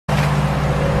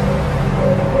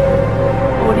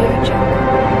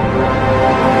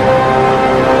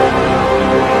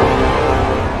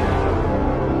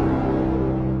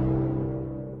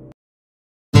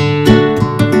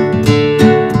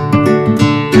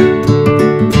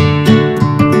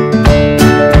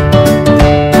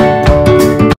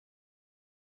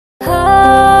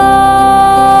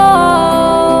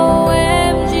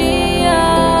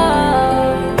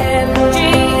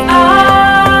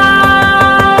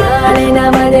நாளை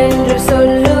நமதென்று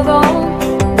சொல்லுவோம்,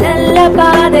 நல்ல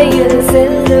பாதையில்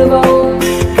செல்லுவோம்.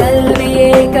 கல்வியே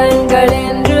கண்கள்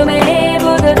என்றுமே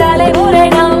புது தலைமுறை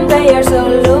நம் பெயர்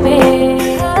சொல்லுமே.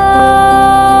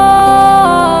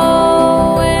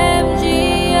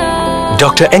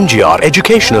 Dr. NGR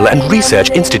Educational and Research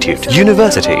Institute,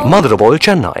 University, Madurai,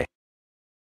 Chennai.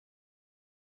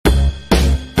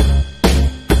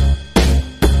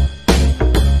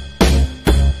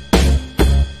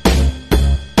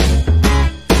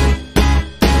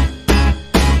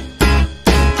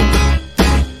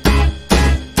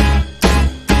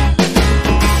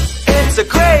 It's a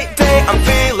great day, I'm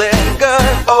feeling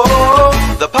good. Oh,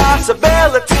 the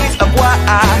possibilities of what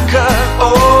I could.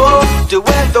 Oh, do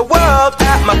with the world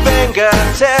at my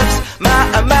fingertips. My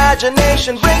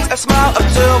imagination brings a smile up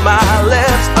to my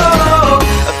lips. Oh,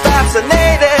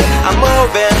 fascinated, I'm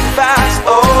moving fast.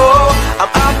 Oh,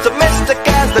 I'm optimistic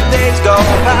as the days go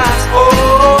past.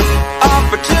 Oh,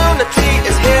 opportunity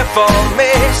is here for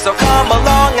me, so come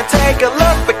along and take a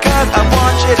look, because I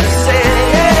want you to see.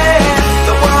 Yeah,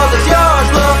 the world is yours,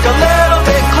 look a little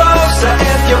bit closer.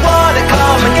 If you want it,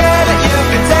 come and get it. You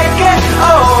can take it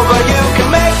over, you can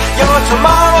make your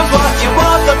tomorrows what you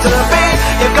want them to be.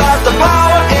 You got the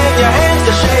power in your hands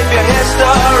to shape your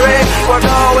history. We're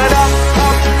going up,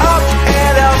 up, up,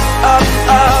 and up, up,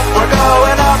 up. We're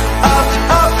going up, up,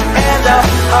 up, and up,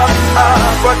 up,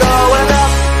 up. We're going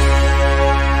up.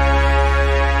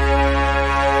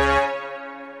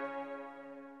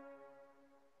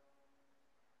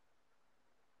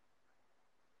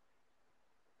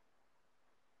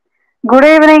 Good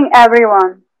evening,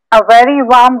 everyone. A very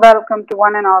warm welcome to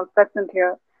one and all present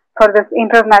here for this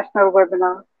international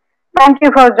webinar. Thank you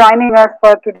for joining us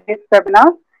for today's webinar.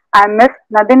 I'm Ms.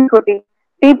 Nadine Kuti,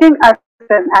 Teaching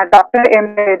Assistant at Dr.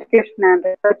 MGR Education and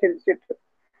Research Institute.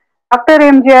 Dr.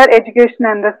 MGR Education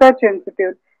and Research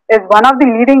Institute is one of the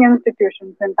leading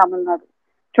institutions in Tamil Nadu.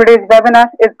 Today's webinar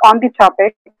is on the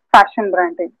topic fashion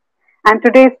branding. And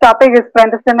today's topic is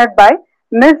presented by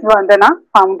Ms. Vandana,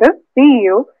 founder,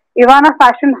 CEO, Evanna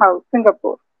Fashion House,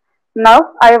 Singapore. Now,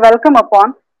 I welcome upon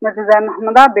Mrs.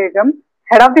 Ahmada Begum,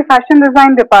 Head of the Fashion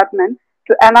Design Department,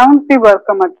 to announce the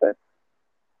welcome address.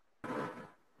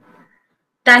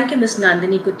 Thank you, Ms.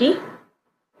 Nandini Kuti.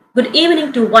 Good evening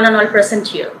to one and all present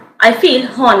here. I feel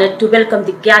honored to welcome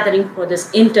the gathering for this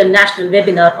international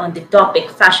webinar on the topic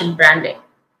fashion branding.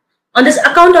 On this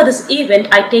account of this event,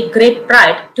 I take great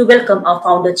pride to welcome our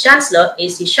founder Chancellor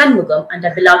A.C. Shanmugam and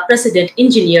our beloved President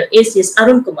Engineer A.C.S.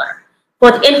 Arun Kumar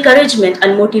for the encouragement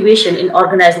and motivation in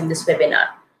organizing this webinar.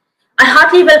 I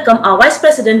heartily welcome our Vice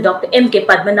President Dr. M.K.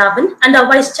 Padmanabhan and our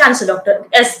Vice Chancellor Dr.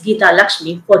 S. Geeta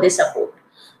Lakshmi for their support.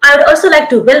 I would also like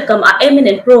to welcome our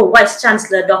eminent Pro Vice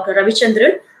Chancellor Dr.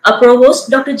 Ravichandran, our Provost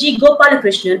Dr. G.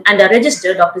 Gopalakrishnan and our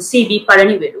Registrar Dr. C.B.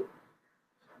 Paranivedu.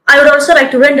 I would also like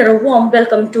to render a warm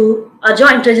welcome to our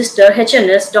Joint Registrar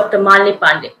HNS Dr. Malini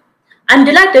Pandey. I am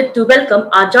delighted to welcome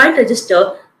our Joint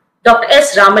Registrar Dr.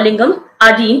 S. Ramalingam,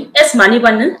 our Dean S.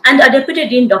 Manivannan and our Deputy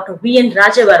Dean Dr. V.N.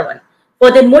 Rajavarman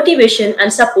for their motivation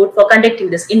and support for conducting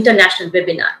this international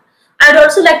webinar. I would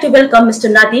also like to welcome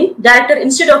Mr. Nadeem, Director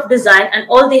Institute of Design, and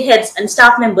all the heads and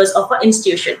staff members of our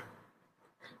institution.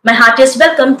 My heartiest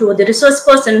welcome to the resource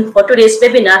person for today's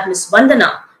webinar, Ms.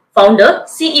 Vandana, Founder,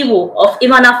 CEO of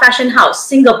Evanna Fashion House,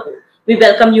 Singapore. We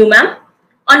welcome you, ma'am.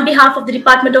 On behalf of the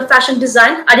Department of Fashion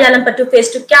Design, Adialampattu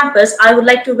Phase 2 campus, I would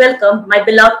like to welcome my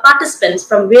beloved participants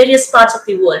from various parts of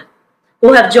the world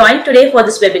who have joined today for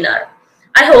this webinar.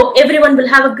 I hope everyone will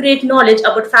have a great knowledge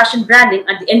about fashion branding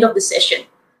at the end of the session.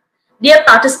 Dear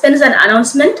participants, an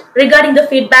announcement regarding the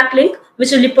feedback link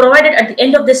which will be provided at the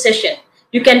end of this session.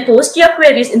 You can post your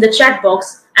queries in the chat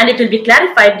box and it will be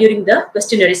clarified during the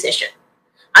questionnaire session.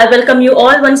 I welcome you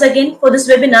all once again for this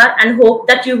webinar and hope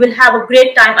that you will have a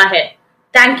great time ahead.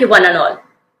 Thank you one and all.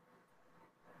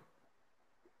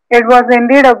 It was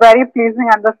indeed a very pleasing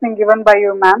addressing given by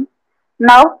you, ma'am.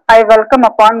 Now, I welcome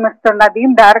upon Mr.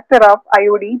 Nadeem, Director of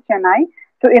IOD, Chennai,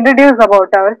 to introduce about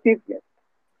our chief guest.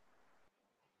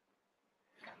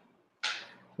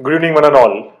 Good evening, one and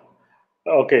all.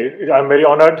 Okay, I'm very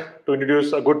honored to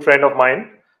introduce a good friend of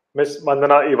mine, Ms.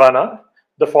 Vandana Evanna,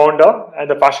 the founder and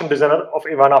the fashion designer of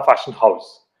Evanna Fashion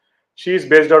House. She is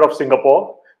based out of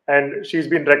Singapore and she's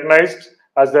been recognized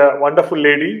as the wonderful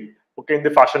lady in the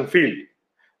fashion field.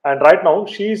 And right now,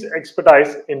 she's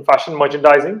expertise in fashion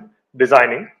merchandising,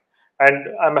 designing. And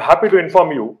I'm happy to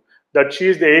inform you that she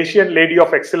is the Asian Lady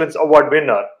of Excellence Award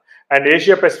winner and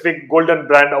Asia Pacific Golden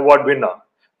Brand Award winner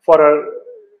for a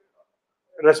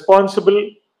responsible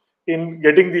in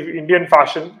getting the Indian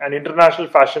fashion and international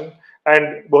fashion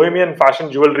and bohemian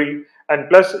fashion jewelry and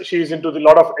plus she's into a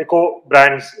lot of eco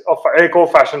brands, of eco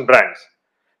fashion brands.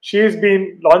 She's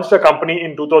been launched a company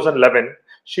in 2011.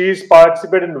 She's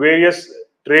participated in various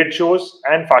trade shows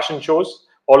and fashion shows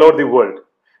all over the world.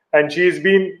 And she's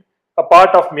been a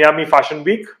part of Miami Fashion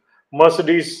Week,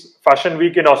 Mercedes Fashion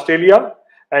Week in Australia,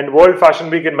 and World Fashion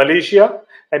Week in Malaysia,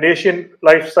 and Asian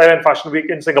Lifestyle and Fashion Week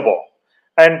in Singapore.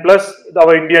 And plus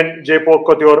our Indian Jaipur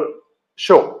couture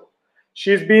show.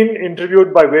 She's been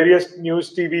interviewed by various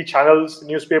news TV channels,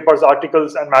 newspapers,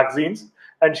 articles, and magazines.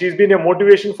 And she's been a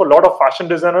motivation for a lot of fashion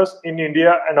designers in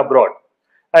India and abroad.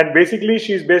 And basically,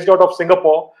 she's based out of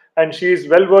Singapore, and she is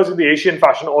well versed in the Asian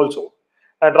fashion also.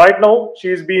 And right now,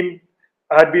 had been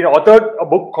authored a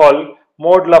book called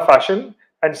Mode La Fashion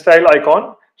and Style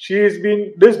Icon.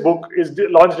 This book is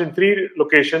launched in 3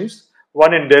 locations,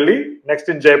 one in Delhi, next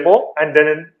in Jaipur, and then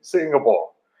in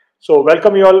Singapore. So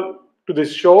welcome you all to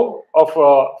this show of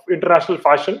international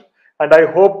fashion. And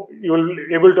I hope you will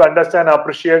be able to understand and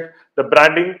appreciate the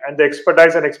branding and the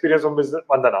expertise and experience of Ms.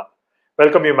 Vandana.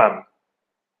 Welcome you, ma'am.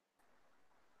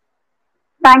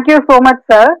 Thank you so much,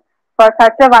 sir, for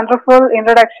such a wonderful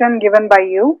introduction given by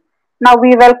you. Now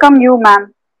we welcome you,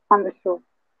 ma'am, on the show.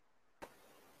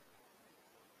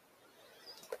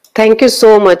 Thank you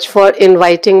so much for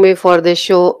inviting me for this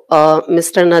show,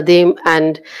 Mr. Nadeem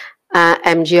and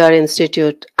MGR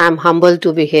Institute. I'm humbled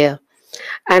to be here.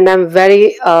 And I'm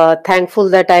very thankful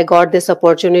that I got this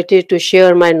opportunity to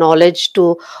share my knowledge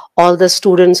to all the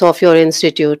students of your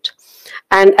institute.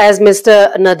 And as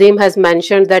Mr. Nadeem has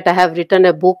mentioned that I have written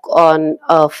a book on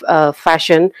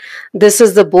fashion, this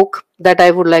is the book that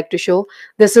I would like to show.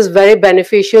 This is very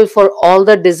beneficial for all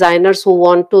the designers who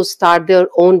want to start their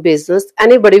own business,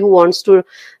 anybody who wants to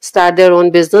start their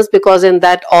own business, because in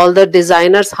that all the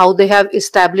designers, how they have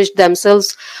established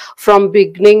themselves from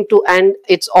beginning to end,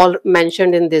 it's all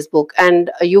mentioned in this book.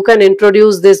 And you can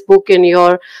introduce this book in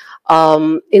your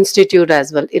institute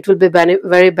as well. It will be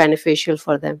very beneficial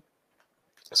for them.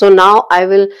 So now I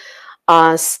will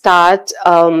start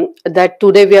that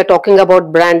today we are talking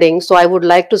about branding. So I would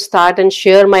like to start and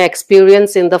share my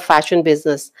experience in the fashion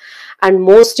business and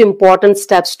most important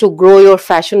steps to grow your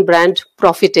fashion brand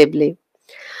profitably.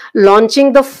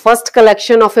 Launching the first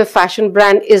collection of a fashion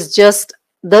brand is just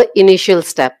the initial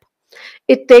step.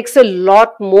 It takes a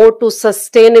lot more to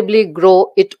sustainably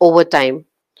grow it over time,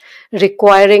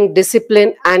 requiring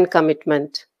discipline and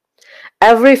commitment.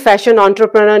 Every fashion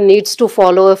entrepreneur needs to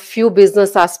follow a few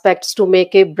business aspects to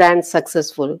make a brand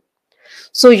successful.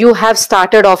 So you have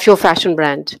started off your fashion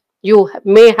brand. You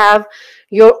may have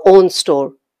your own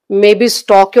store, maybe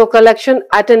stock your collection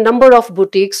at a number of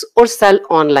boutiques or sell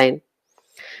online.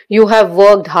 You have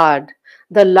worked hard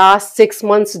the last 6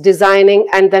 months designing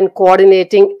and then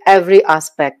coordinating every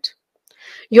aspect.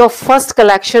 Your first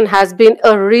collection has been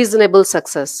a reasonable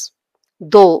success,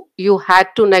 though you had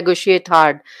to negotiate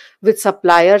hard with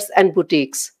suppliers and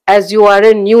boutiques, as you are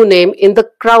a new name in the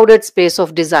crowded space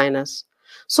of designers.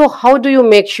 So how do you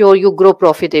make sure you grow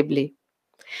profitably?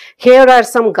 Here are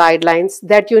some guidelines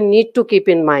that you need to keep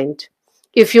in mind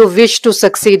if you wish to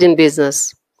succeed in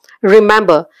business.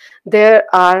 Remember, there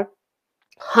are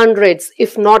hundreds,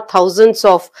 if not thousands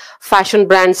of fashion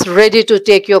brands ready to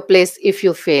take your place if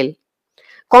you fail.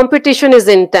 Competition is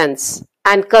intense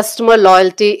and customer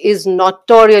loyalty is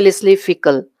notoriously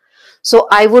fickle. So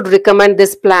I would recommend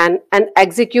this plan and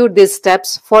execute these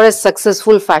steps for a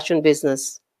successful fashion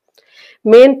business.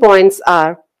 Main points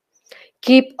are: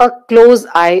 keep a close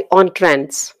eye on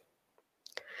trends.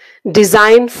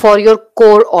 Design for your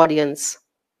core audience.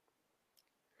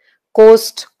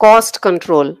 Cost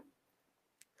control.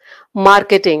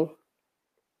 Marketing.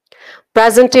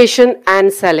 Presentation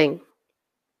and selling.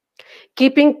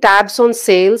 Keeping tabs on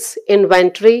sales,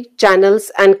 inventory,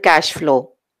 channels, and cash flow.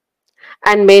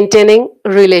 And maintaining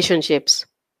relationships.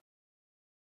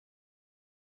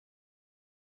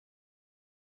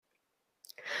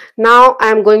 Now I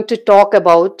am going to talk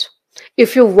about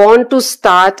if you want to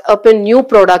start up a new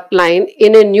product line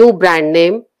in a new brand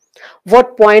name,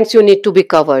 what points you need to be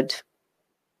covered.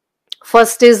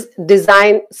 First is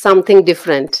design something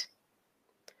different.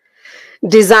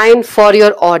 Design for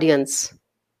your audience.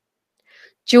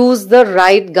 Choose the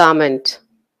right garment.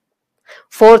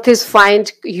 Fourth is find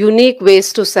unique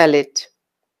ways to sell it.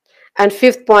 And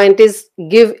fifth point is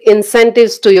give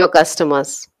incentives to your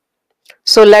customers.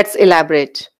 So let's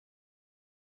elaborate.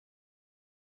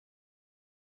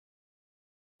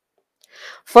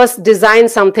 First, design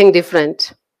something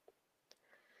different.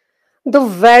 The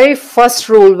very first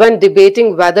rule when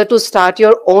debating whether to start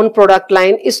your own product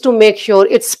line is to make sure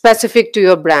it's specific to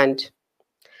your brand.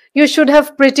 You should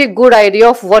have pretty good idea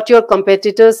of what your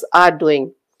competitors are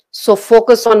doing. So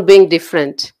focus on being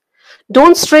different.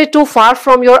 Don't stray too far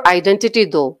from your identity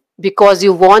though, because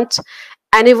you want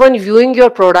anyone viewing your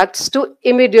products to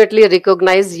immediately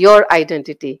recognize your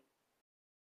identity.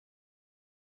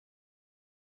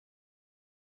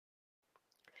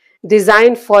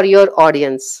 Design for your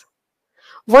audience.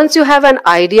 Once you have an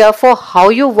idea for how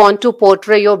you want to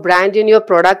portray your brand in your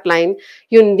product line,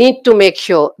 you need to make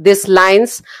sure this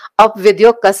lines up with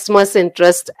your customers'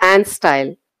 interest and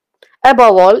style.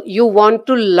 Above all, you want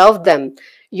to love them,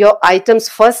 your items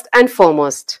first and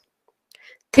foremost.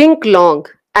 Think long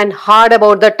and hard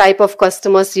about the type of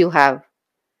customers you have.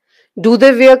 Do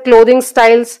they wear clothing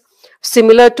styles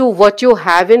similar to what you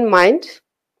have in mind?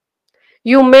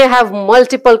 You may have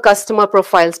multiple customer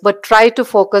profiles, but try to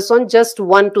focus on just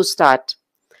one to start.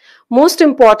 Most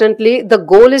importantly, the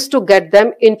goal is to get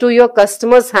them into your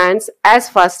customers' hands as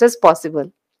fast as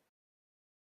possible.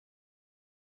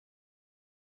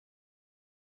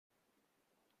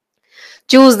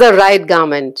 Choose the right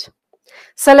garment.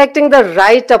 Selecting the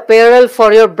right apparel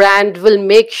for your brand will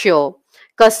make sure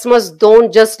customers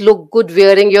don't just look good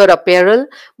wearing your apparel,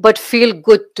 but feel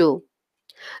good too.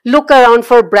 Look around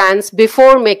for brands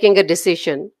before making a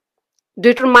decision.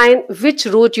 Determine which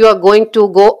route you are going to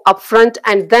go upfront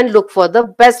and then look for the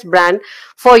best brand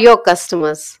for your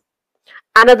customers.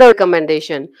 Another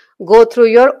recommendation, go through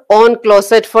your own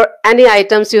closet for any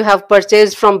items you have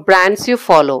purchased from brands you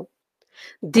follow.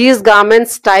 These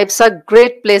garments types are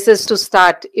great places to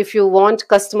start if you want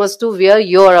customers to wear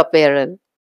your apparel.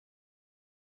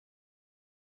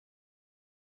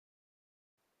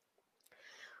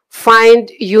 Find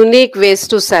unique ways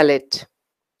to sell it.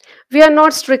 We are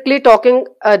not strictly talking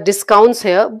discounts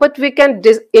here, but we can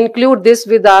include this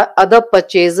with our other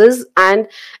purchases and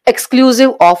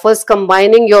exclusive offers.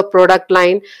 Combining your product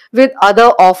line with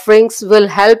other offerings will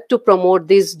help to promote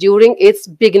this during its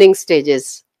beginning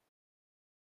stages.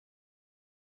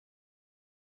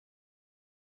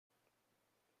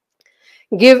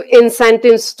 Give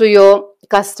incentives to your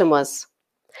customers.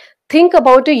 Think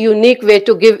about a unique way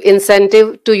to give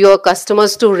incentive to your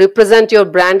customers to represent your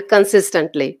brand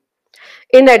consistently.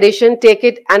 In addition, take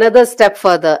it another step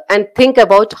further and think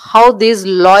about how these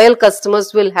loyal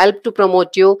customers will help to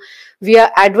promote you via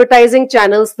advertising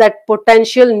channels that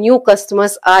potential new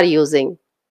customers are using.